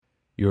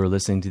You're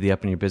listening to the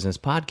Up in Your Business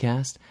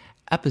podcast,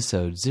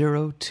 episode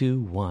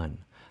 021.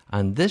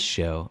 On this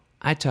show,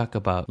 I talk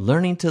about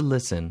learning to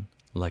listen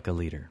like a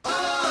leader.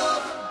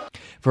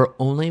 For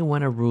only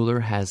when a ruler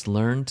has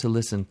learned to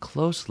listen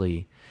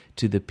closely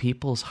to the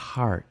people's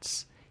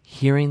hearts,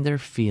 hearing their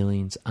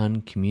feelings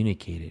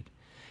uncommunicated,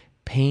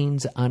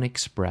 pains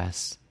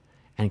unexpressed,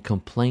 and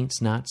complaints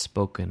not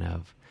spoken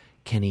of,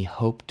 can he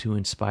hope to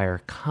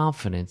inspire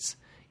confidence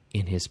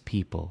in his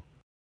people.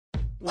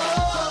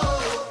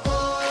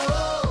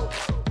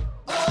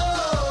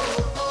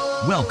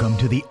 Welcome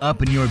to the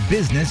Up in Your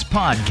Business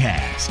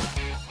podcast,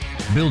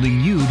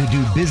 building you to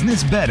do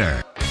business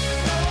better.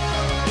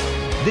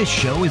 This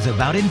show is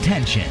about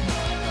intention,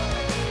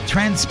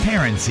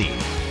 transparency,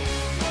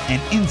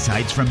 and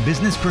insights from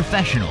business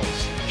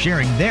professionals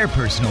sharing their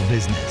personal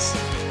business.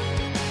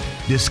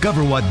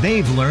 Discover what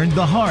they've learned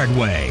the hard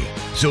way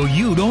so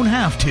you don't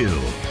have to.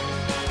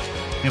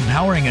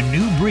 Empowering a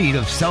new breed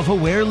of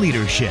self-aware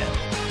leadership.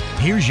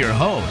 Here's your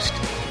host,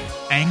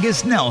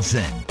 Angus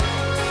Nelson.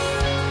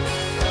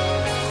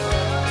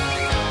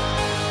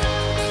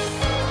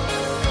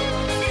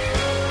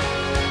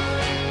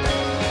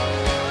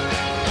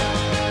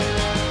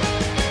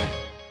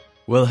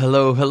 Well,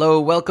 hello.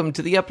 Welcome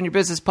to the Up in Your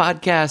Business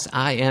podcast.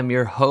 I am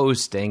your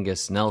host,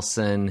 Angus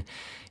Nelson.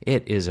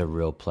 It is a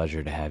real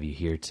pleasure to have you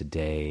here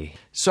today.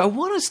 So I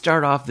want to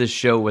start off this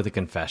show with a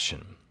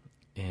confession.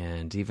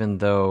 And even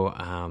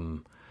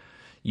though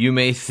you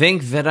may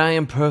think that I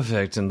am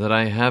perfect and that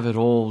I have it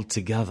all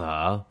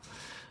together,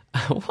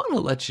 I want to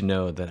let you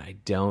know that I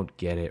don't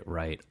get it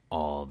right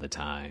all the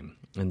time.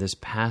 And this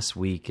past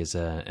week is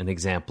an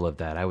example of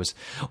that. I was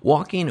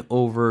walking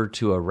over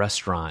to a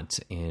restaurant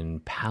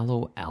in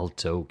Palo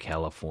Alto,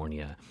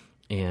 California.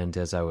 And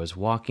as I was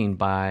walking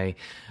by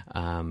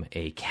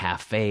a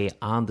cafe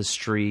on the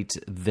street,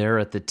 there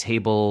at the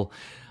table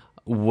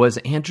was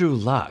Andrew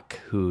Luck,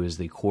 who is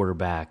the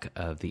quarterback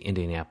of the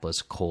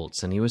Indianapolis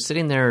Colts. And he was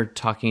sitting there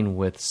talking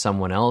with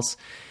someone else.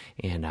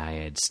 And I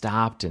had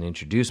stopped and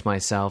introduced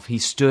myself. He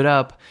stood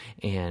up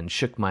and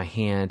shook my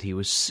hand. He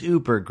was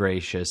super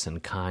gracious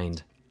and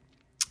kind.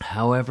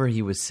 However,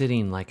 he was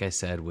sitting, like I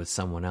said, with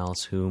someone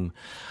else whom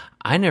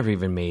I never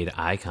even made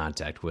eye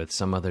contact with,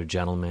 some other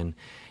gentleman.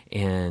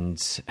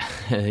 And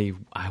I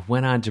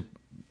went on to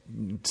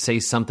say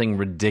something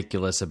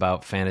ridiculous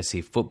about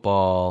fantasy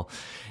football.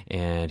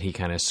 And he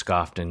kind of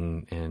scoffed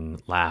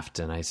and laughed.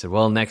 And I said,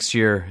 well, next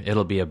year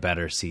it'll be a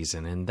better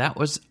season. And that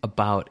was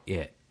about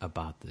it.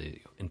 About the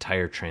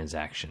entire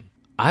transaction.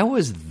 I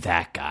was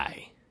that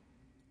guy.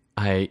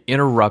 I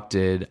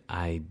interrupted,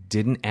 I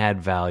didn't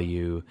add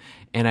value,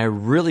 and I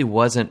really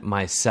wasn't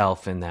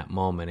myself in that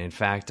moment. In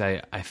fact,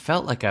 I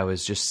felt like I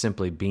was just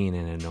simply being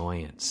an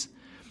annoyance.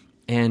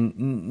 And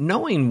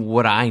knowing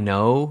what I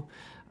know,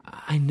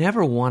 I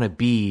never want to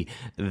be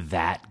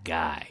that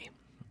guy.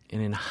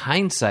 And in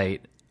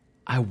hindsight,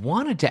 I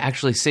wanted to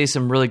actually say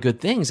some really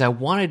good things. I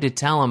wanted to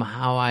tell him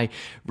how I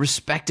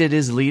respected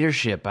his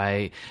leadership.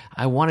 I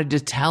wanted to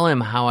tell him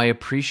how I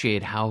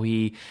appreciate how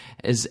he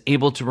is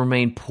able to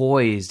remain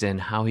poised and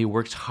how he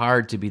works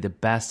hard to be the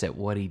best at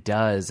what he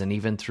does. And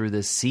even through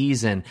this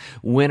season,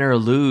 win or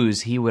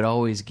lose, he would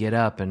always get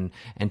up and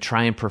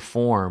try and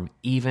perform,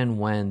 even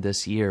when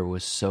this year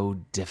was so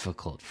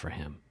difficult for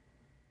him.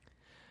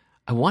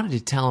 I wanted to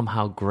tell him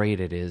how great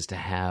it is to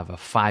have a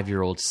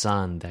 5-year-old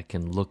son that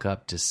can look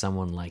up to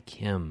someone like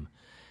him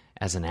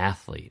as an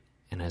athlete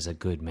and as a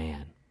good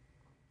man.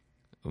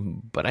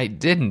 But I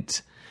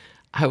didn't.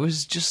 I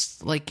was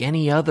just like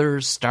any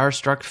other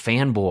starstruck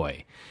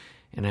fanboy,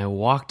 and I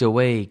walked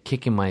away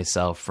kicking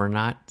myself for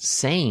not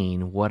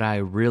saying what I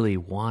really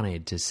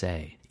wanted to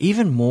say.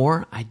 Even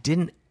more, I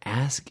didn't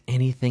ask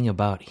anything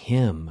about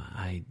him.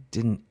 I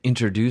didn't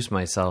introduce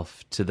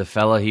myself to the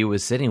fella he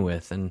was sitting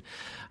with, and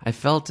I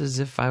felt as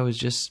if I was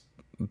just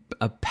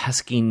a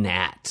pesky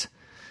gnat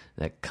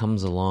that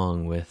comes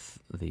along with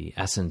the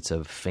essence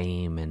of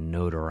fame and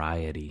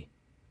notoriety.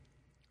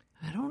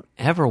 I don't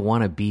ever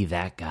want to be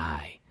that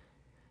guy.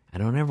 I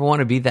don't ever want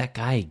to be that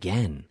guy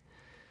again.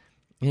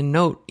 And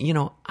note,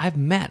 I've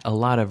met a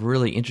lot of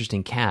really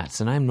interesting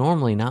cats, and I'm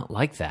normally not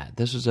like that.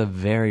 This was a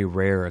very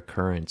rare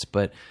occurrence,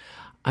 but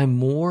I'm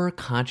more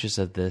conscious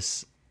of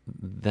this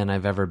than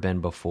I've ever been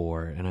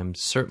before, and I'm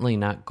certainly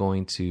not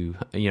going to,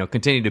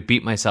 continue to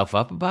beat myself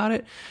up about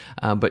it,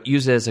 but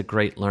use it as a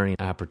great learning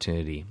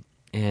opportunity.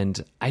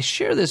 And I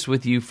share this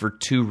with you for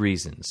 2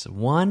 reasons.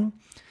 One,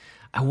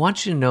 I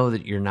want you to know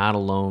that you're not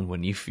alone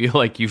when you feel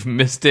like you've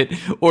missed it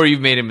or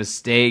you've made a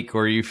mistake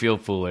or you feel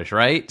foolish,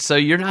 right? So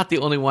you're not the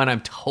only one.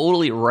 I'm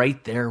totally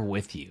right there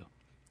with you.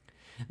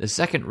 The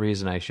second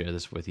reason I share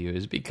this with you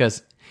is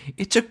because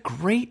it's a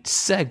great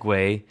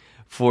segue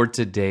for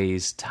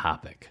today's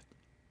topic.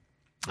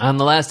 On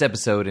the last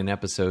episode, in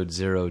episode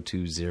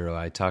 020,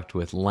 I talked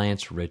with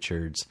Lance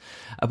Richards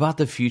about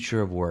the future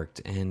of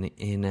work. And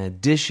in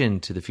addition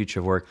to the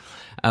future of work,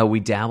 we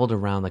dabbled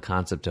around the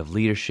concept of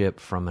leadership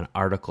from an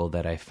article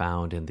that I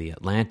found in The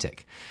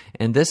Atlantic.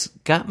 And this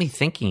got me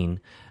thinking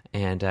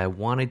And I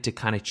wanted to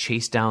kind of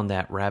chase down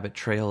that rabbit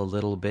trail a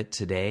little bit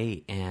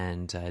today.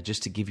 And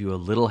just to give you a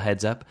little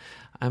heads up,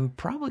 I'm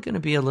probably going to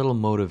be a little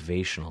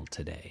motivational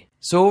today.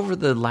 So over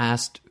the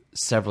last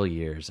several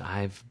years,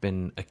 I've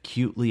been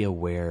acutely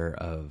aware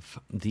of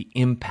the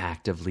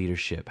impact of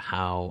leadership,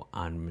 how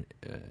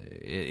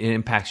it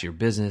impacts your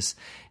business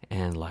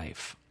and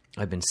life.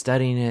 I've been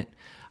studying it,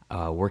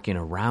 working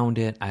around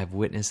it. I've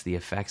witnessed the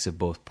effects of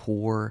both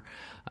poor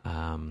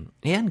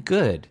and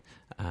good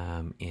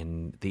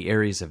in the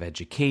areas of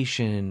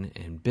education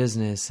and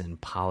business and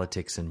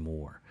politics and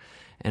more.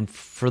 And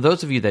for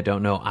those of you that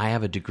don't know, I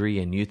have a degree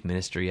in youth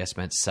ministry. I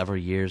spent several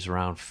years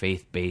around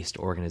faith-based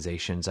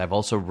organizations. I've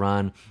also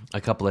run a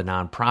couple of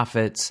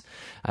nonprofits,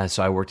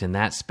 so I worked in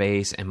that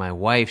space. And my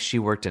wife, she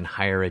worked in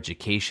higher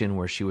education,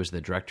 where she was the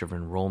director of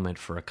enrollment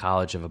for a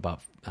college of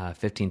about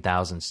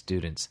 15,000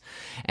 students.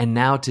 And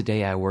now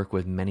today I work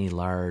with many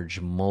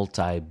large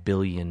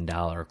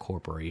multi-billion-dollar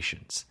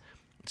corporations.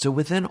 So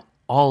within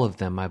all of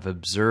them, I've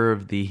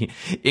observed the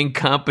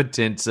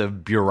incompetence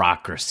of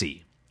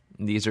bureaucracy.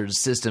 These are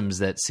systems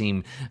that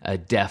seem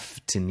deaf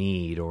to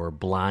need or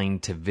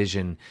blind to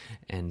vision,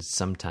 and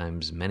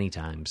sometimes, many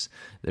times,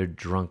 they're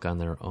drunk on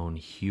their own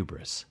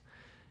hubris.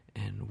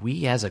 And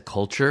we as a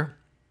culture,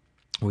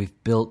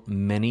 we've built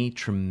many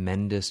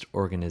tremendous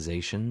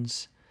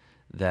organizations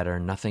that are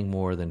nothing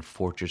more than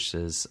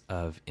fortresses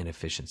of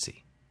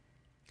inefficiency.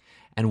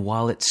 And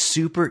while it's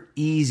super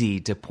easy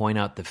to point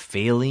out the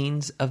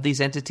failings of these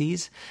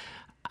entities,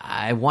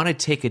 I want to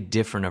take a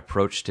different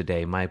approach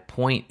today. My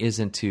point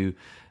isn't to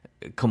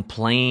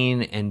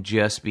complain and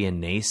just be a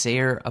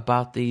naysayer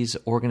about these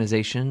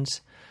organizations.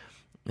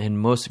 And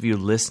most of you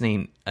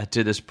listening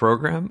to this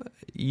program,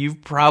 you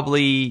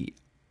probably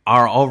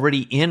are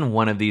already in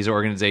one of these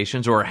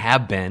organizations or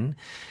have been.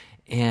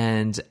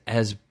 And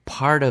as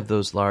part of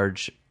those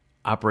large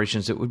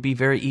operations, it would be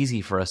very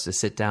easy for us to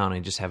sit down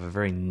and just have a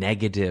very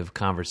negative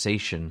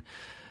conversation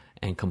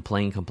and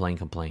complain.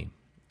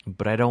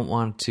 But I don't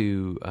want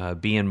to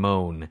be and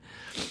moan.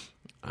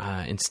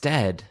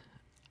 Instead,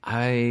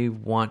 I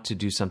want to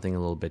do something a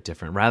little bit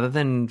different. Rather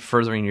than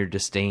furthering your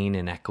disdain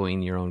and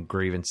echoing your own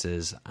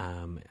grievances,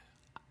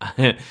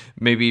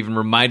 maybe even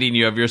reminding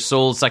you of your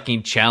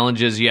soul-sucking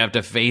challenges you have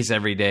to face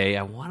every day,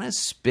 I want to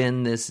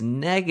spin this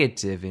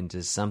negative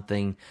into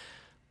something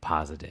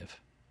positive.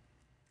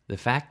 The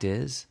fact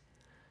is,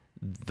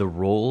 the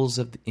roles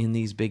in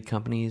these big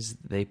companies,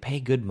 they pay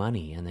good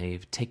money, and they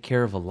take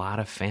care of a lot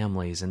of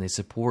families, and they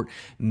support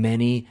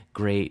many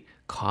great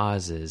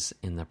causes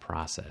in the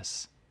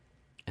process.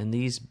 And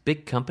these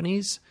big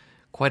companies,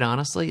 quite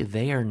honestly,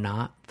 they are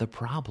not the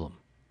problem.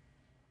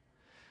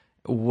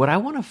 What I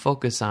want to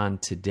focus on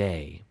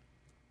today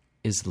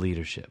is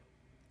leadership.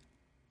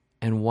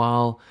 And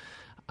while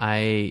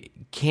I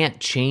can't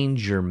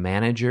change your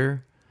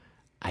manager,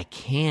 I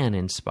can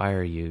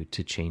inspire you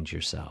to change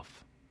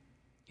yourself.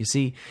 You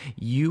see,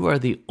 you are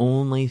the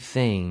only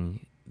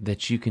thing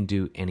that you can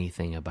do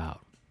anything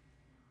about.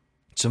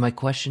 So my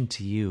question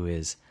to you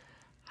is,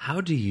 how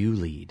do you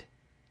lead?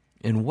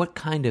 And what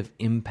kind of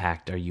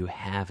impact are you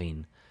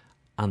having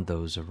on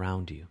those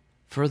around you?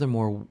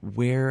 Furthermore,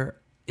 where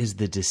is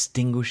the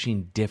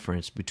distinguishing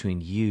difference between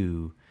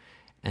you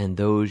and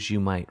those you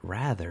might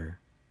rather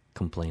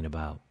complain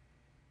about?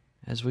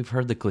 As we've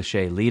heard the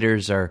cliche,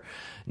 leaders are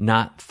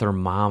not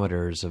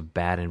thermometers of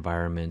bad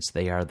environments.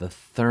 They are the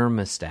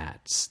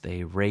thermostats.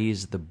 They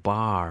raise the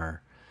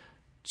bar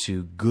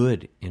to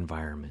good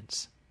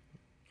environments.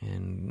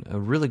 And a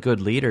really good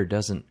leader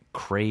doesn't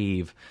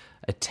crave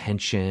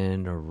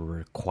attention or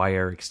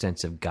require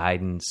extensive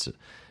guidance.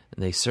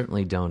 They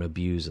certainly don't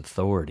abuse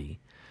authority.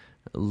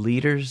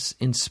 Leaders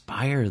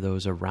inspire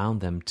those around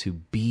them to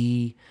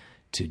be,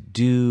 to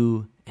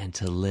do, and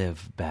to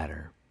live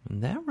better.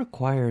 And that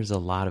requires a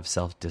lot of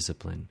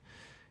self-discipline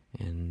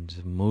and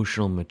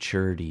emotional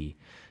maturity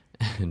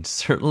and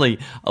certainly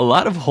a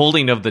lot of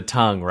holding of the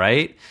tongue,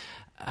 right?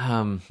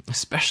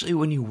 Especially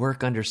when you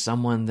work under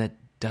someone that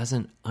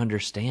doesn't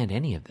understand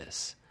any of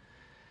this.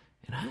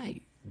 And I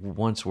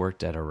once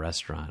worked at a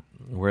restaurant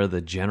where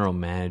the general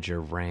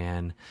manager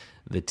ran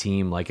the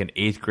team like an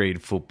 8th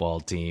grade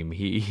football team.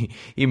 He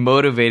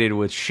motivated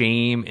with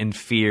shame and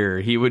fear.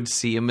 He would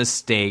see a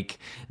mistake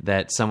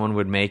that someone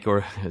would make,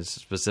 or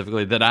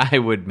specifically that I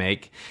would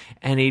make,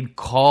 and he'd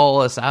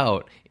call us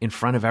out in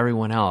front of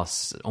everyone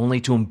else,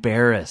 only to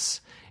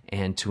embarrass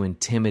and to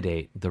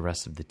intimidate the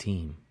rest of the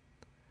team.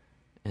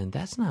 And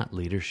that's not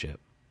leadership.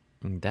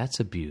 That's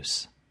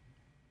abuse.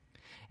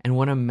 And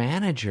when a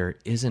manager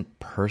isn't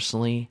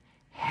personally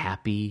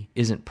happy,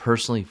 isn't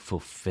personally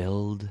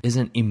fulfilled,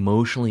 isn't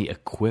emotionally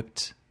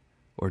equipped,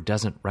 or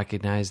doesn't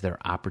recognize their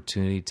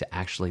opportunity to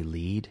actually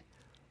lead,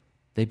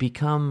 they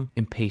become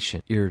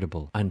impatient,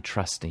 irritable,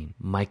 untrusting,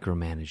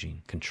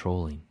 micromanaging,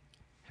 controlling.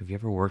 Have you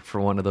ever worked for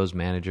one of those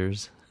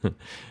managers?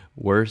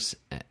 Worse,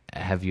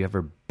 have you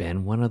ever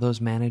been one of those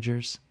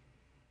managers?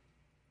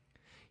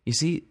 You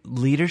see,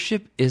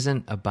 leadership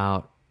isn't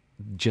about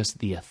just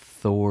the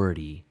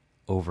authority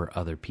over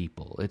other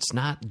people. It's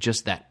not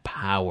just that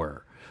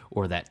power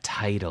or that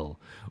title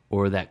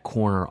or that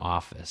corner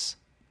office.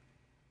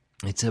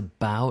 It's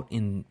about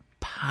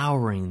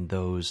empowering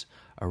those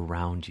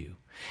around you.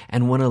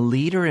 And when a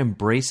leader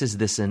embraces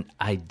this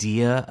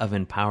idea of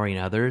empowering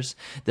others,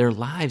 their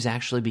lives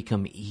actually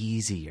become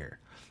easier.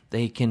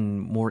 They can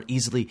more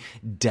easily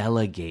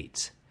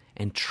delegate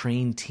and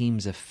train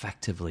teams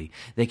effectively.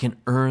 They can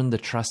earn the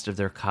trust of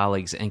their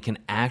colleagues and can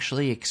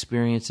actually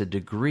experience a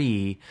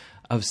degree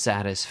of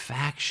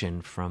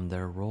satisfaction from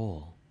their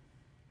role.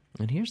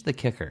 And here's the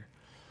kicker.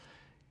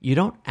 You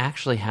don't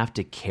actually have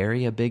to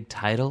carry a big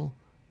title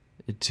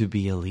to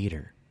be a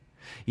leader.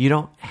 You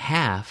don't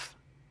have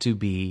to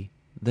be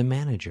the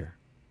manager.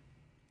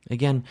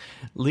 Again,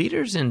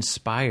 leaders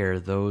inspire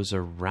those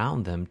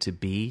around them to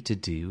be, to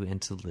do,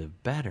 and to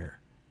live better.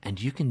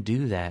 And you can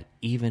do that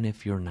even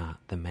if you're not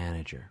the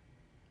manager.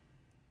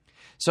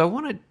 So I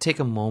want to take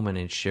a moment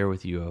and share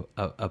with you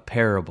a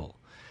parable.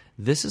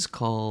 This is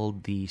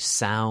called The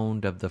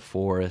Sound of the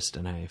Forest,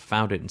 and I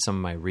found it in some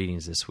of my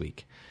readings this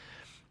week.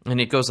 And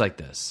it goes like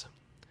this.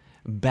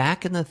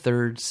 Back in the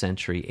 3rd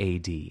century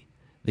A.D.,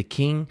 the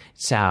king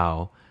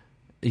Cao,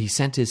 he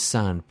sent his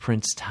son,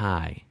 Prince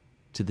Tai,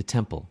 to the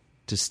temple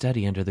to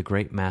study under the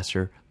great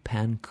master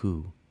Pan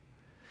Ku.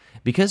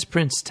 Because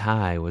Prince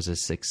Tai was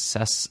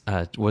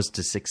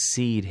to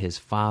succeed his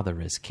father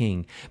as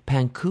king,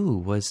 Pan Ku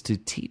was to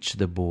teach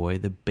the boy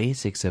the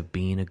basics of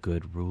being a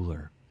good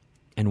ruler.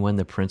 And when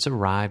the prince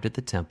arrived at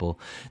the temple,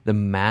 the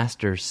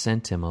master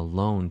sent him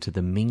alone to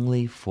the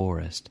Mingli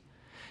forest.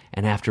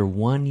 And after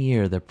 1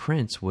 year, the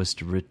prince was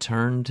to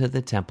return to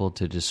the temple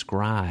to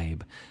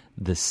describe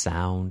the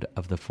sound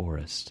of the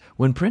forest.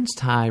 When Prince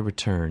Tai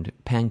returned,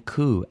 Pan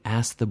Ku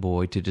asked the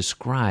boy to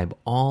describe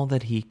all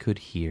that he could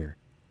hear.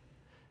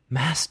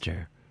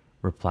 "Master,"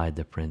 replied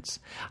the prince,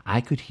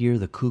 "I could hear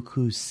the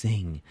cuckoos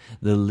sing,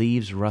 the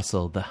leaves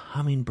rustle, the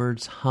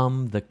hummingbirds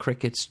hum, the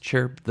crickets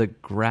chirp, the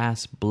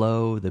grass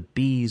blow, the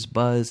bees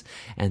buzz,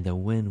 and the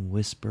wind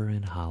whisper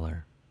and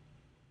holler."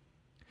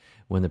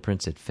 When the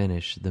prince had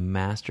finished, the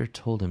master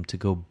told him to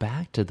go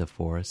back to the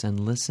forest and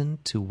listen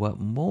to what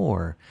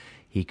more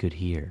he could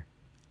hear.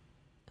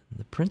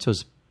 The prince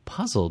was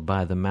puzzled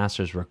by the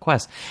master's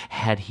request.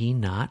 Had he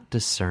not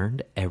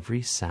discerned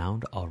every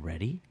sound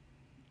already?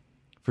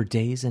 For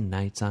days and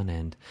nights on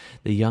end,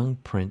 the young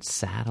prince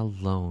sat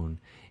alone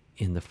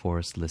in the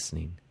forest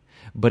listening,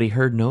 but he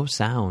heard no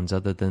sounds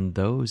other than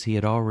those he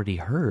had already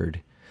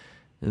heard.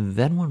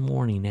 Then one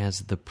morning, as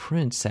the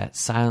prince sat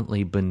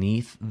silently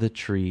beneath the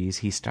trees,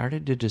 he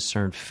started to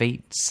discern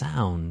faint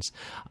sounds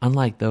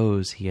unlike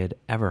those he had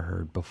ever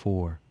heard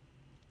before.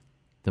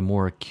 The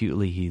more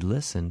acutely he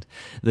listened,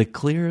 the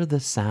clearer the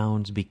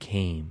sounds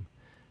became.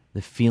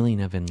 The feeling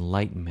of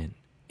enlightenment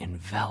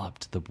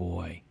enveloped the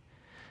boy.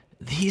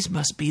 "These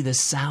must be the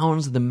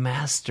sounds the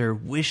master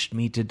wished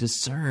me to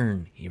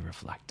discern," he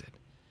reflected.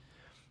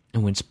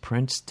 And when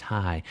Prince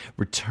Tai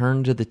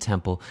returned to the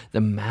temple,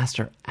 the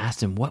master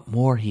asked him what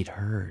more he'd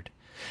heard.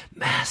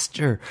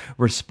 "Master,"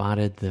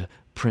 responded the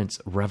prince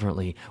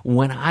reverently,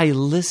 "when I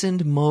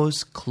listened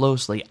most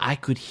closely, I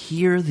could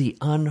hear the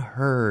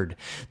unheard,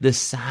 the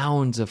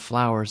sounds of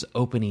flowers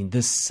opening,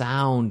 the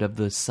sound of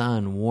the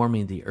sun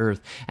warming the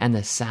earth, and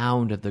the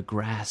sound of the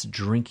grass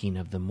drinking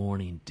of the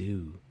morning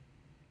dew."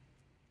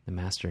 The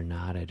master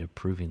nodded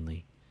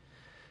approvingly.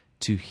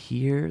 "To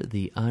hear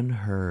the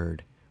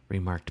unheard,"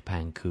 remarked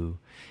Pan Ku,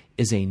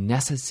 "is a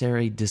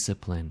necessary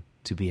discipline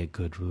to be a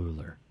good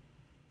ruler.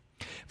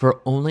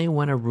 For only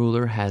when a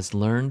ruler has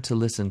learned to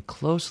listen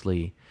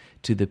closely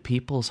to the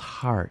people's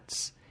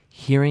hearts,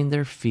 hearing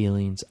their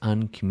feelings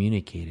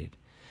uncommunicated,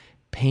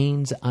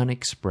 pains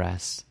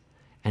unexpressed,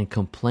 and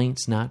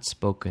complaints not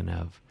spoken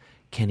of,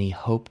 can he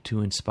hope to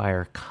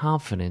inspire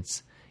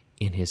confidence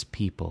in his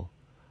people,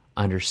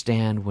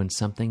 understand when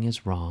something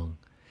is wrong,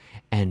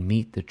 and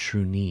meet the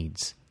true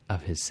needs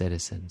of his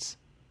citizens.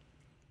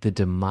 The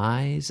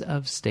demise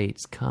of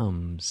states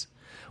comes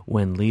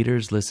when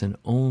leaders listen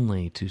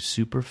only to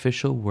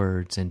superficial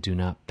words and do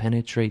not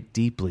penetrate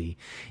deeply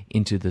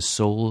into the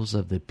souls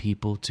of the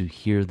people to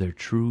hear their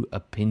true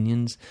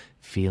opinions,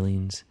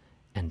 feelings,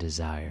 and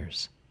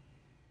desires."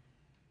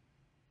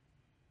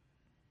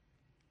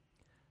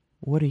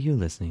 What are you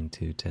listening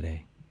to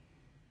today?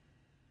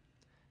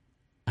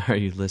 Are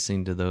you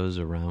listening to those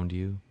around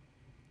you?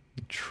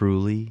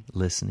 Truly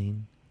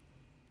listening?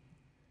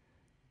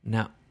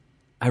 Now,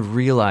 I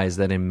realize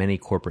that in many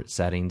corporate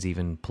settings,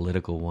 even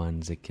political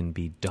ones, it can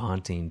be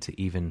daunting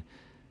to even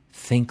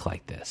think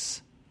like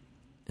this.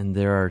 And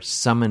there are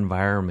some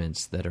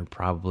environments that are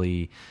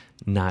probably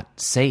not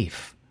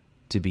safe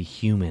to be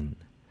human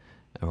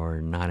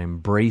or not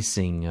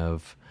embracing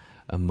of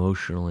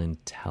emotional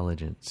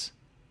intelligence.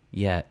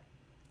 Yet,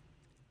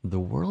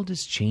 the world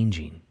is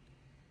changing.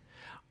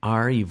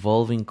 Our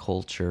evolving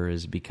culture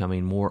is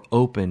becoming more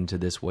open to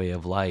this way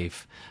of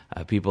life.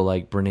 People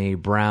like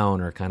Brené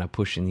Brown are kind of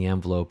pushing the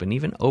envelope, and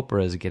even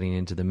Oprah is getting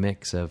into the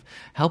mix of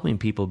helping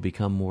people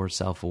become more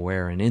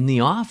self-aware. And in the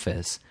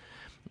office,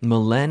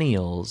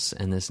 millennials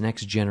and this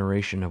next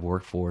generation of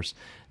workforce,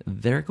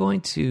 they're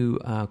going to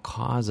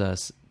cause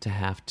us to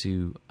have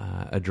to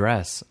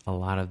address a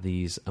lot of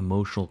these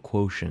emotional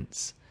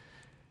quotients.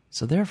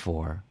 So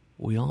therefore,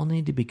 we all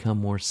need to become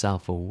more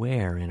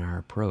self-aware in our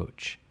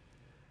approach.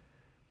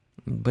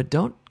 But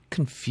don't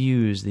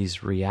confuse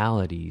these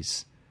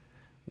realities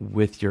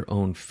with your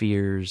own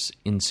fears,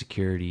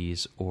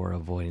 insecurities, or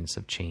avoidance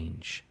of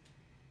change.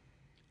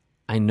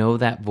 I know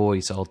that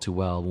voice all too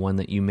well, one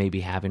that you may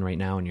be having right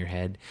now in your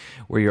head,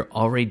 where you're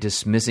already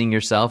dismissing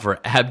yourself or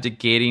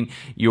abdicating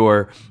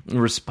your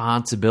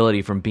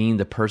responsibility from being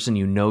the person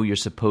you know you're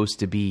supposed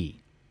to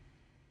be.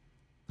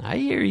 I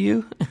hear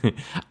you.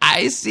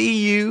 I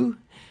see you.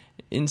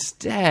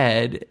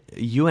 Instead,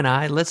 you and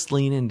I, let's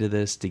lean into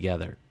this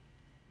together.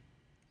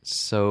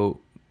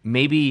 So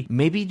maybe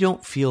you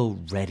don't feel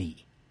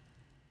ready,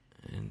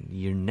 and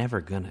you're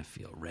never going to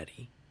feel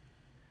ready.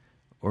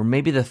 Or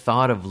maybe the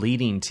thought of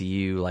leading to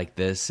you like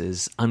this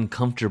is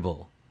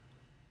uncomfortable.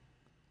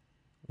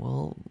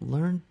 Well,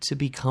 learn to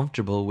be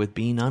comfortable with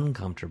being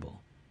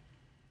uncomfortable.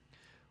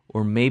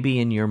 Or maybe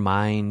in your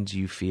mind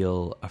you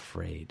feel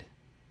afraid.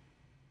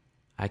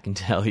 I can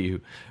tell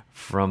you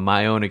from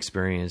my own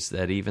experience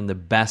that even the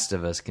best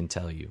of us can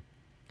tell you,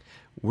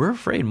 we're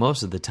afraid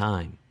most of the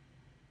time,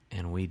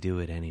 and we do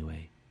it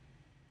anyway.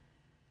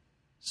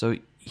 So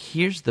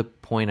here's the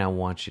point I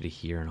want you to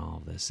hear in all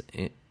of this.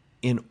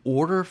 In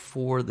order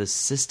for the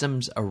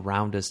systems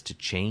around us to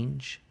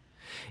change,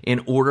 in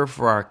order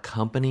for our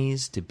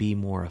companies to be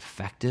more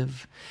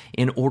effective,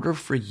 in order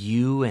for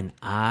you and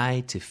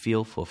I to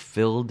feel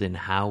fulfilled in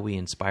how we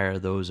inspire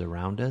those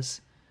around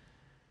us,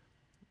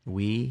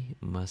 we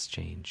must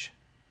change.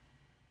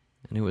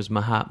 And it was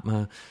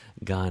Mahatma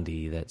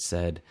Gandhi that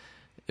said,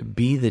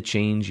 "Be the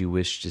change you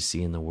wish to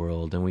see in the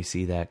world." And we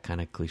see that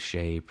kind of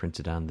cliche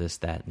printed on this,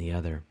 that, and the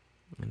other.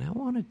 And I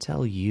want to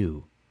tell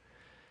you,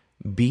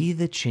 be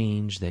the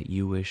change that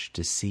you wish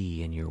to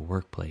see in your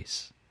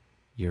workplace,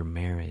 your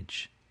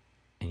marriage,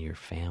 and your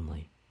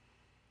family.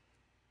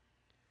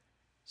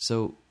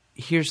 So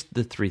here's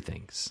the 3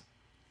 things.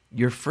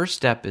 Your first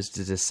step is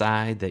to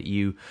decide that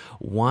you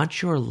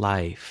want your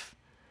life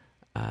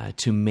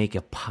to make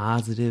a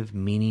positive,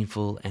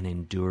 meaningful, and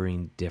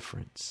enduring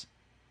difference.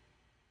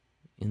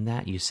 In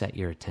that, you set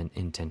your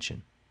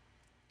intention.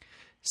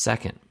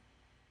 Second,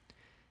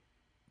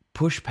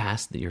 push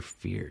past your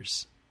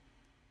fears.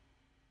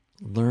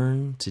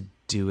 Learn to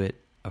do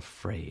it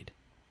afraid.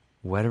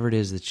 Whatever it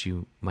is that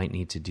you might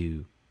need to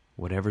do,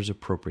 whatever's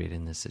appropriate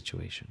in this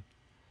situation.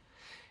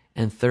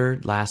 And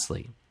third,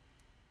 lastly,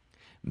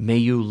 may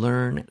you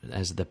learn,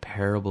 as the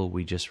parable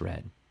we just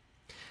read,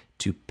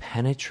 to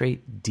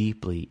penetrate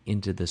deeply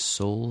into the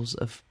souls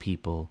of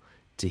people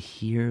to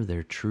hear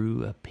their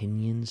true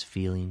opinions,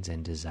 feelings,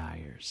 and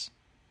desires.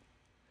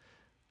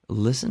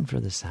 Listen for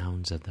the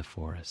sounds of the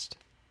forest.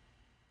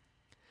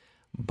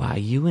 By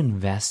you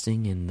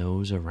investing in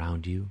those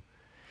around you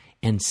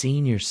and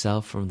seeing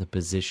yourself from the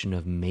position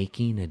of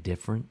making a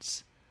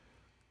difference,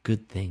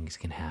 good things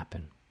can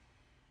happen.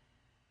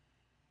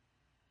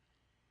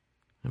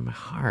 And my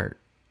heart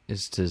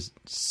is to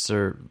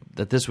serve,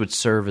 that this would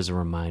serve as a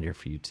reminder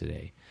for you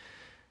today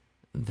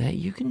that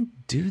you can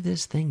do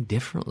this thing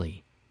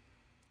differently.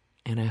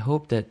 And I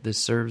hope that this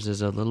serves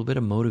as a little bit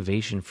of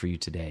motivation for you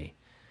today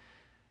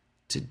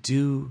to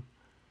do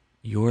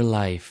your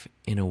life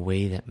in a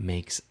way that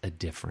makes a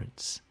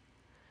difference.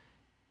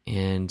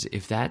 And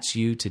if that's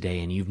you today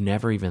and you've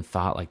never even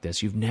thought like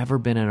this, you've never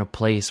been in a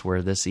place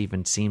where this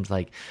even seems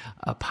like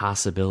a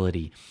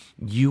possibility,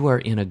 you are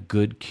in a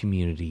good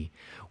community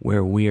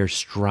where we are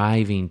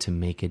striving to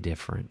make a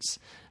difference.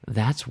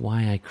 That's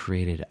why I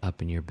created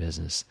Up in Your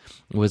Business,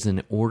 was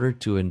in order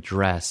to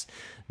address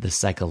the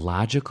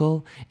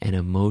psychological and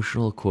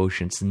emotional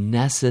quotients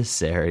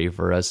necessary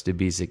for us to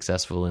be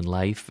successful in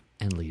life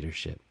and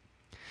leadership.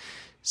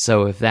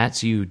 So if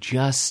that's you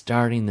just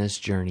starting this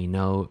journey,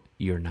 know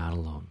you're not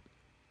alone.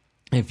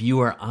 If you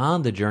are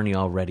on the journey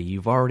already,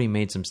 you've already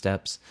made some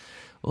steps,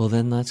 well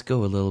then let's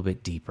go a little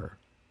bit deeper.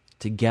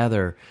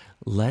 Together,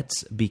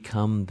 let's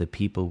become the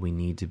people we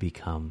need to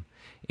become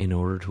in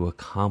order to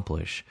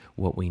accomplish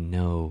what we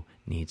know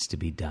needs to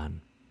be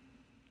done.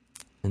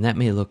 And that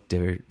may look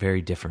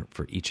very different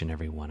for each and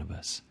every one of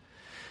us.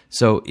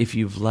 So if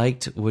you've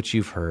liked what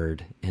you've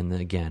heard, and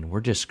again,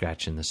 we're just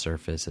scratching the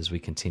surface as we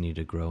continue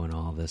to grow in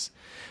all of this,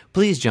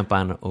 please jump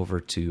on over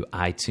to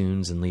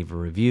iTunes and leave a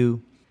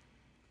review.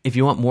 If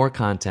you want more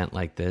content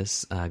like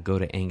this, go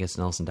to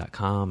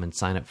angusnelson.com and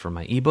sign up for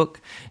my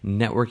ebook,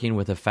 Networking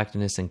with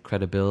Effectiveness and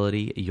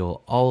Credibility.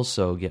 You'll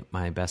also get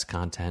my best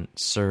content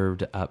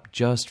served up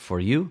just for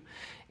you.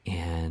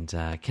 And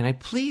can I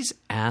please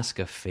ask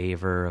a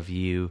favor of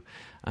you?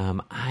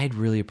 I'd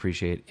really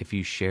appreciate if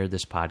you shared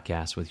this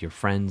podcast with your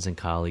friends and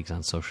colleagues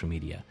on social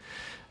media.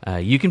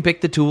 You can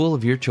pick the tool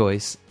of your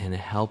choice and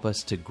help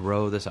us to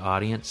grow this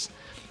audience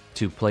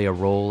to play a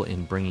role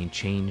in bringing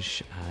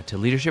change to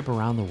leadership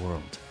around the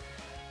world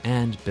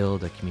and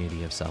build a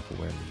community of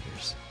self-aware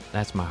leaders.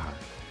 That's my heart.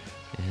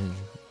 And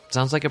it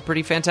sounds like a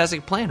pretty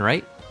fantastic plan,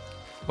 right?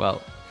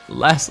 Well,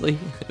 Lastly,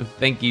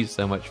 thank you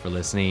so much for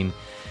listening.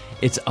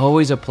 It's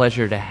always a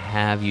pleasure to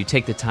have you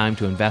take the time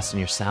to invest in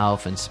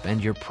yourself and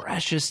spend your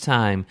precious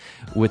time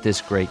with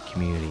this great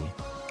community.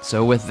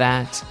 So with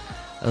that,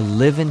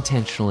 live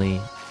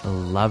intentionally,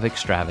 love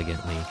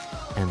extravagantly,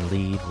 and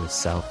lead with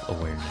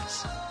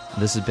self-awareness.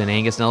 This has been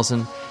Angus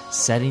Nelson,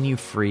 setting you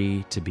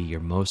free to be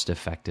your most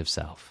effective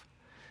self.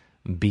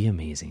 Be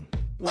amazing.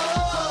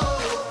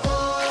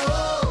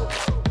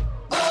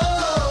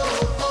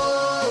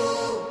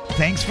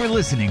 Thanks for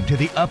listening to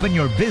the Up in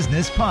Your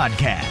Business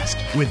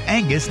podcast with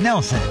Angus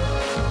Nelson.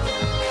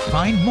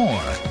 Find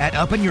more at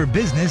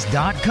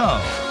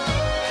upinyourbusiness.co.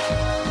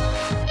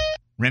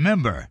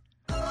 Remember,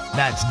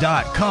 that's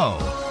 .co,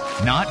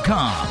 not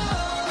 .com.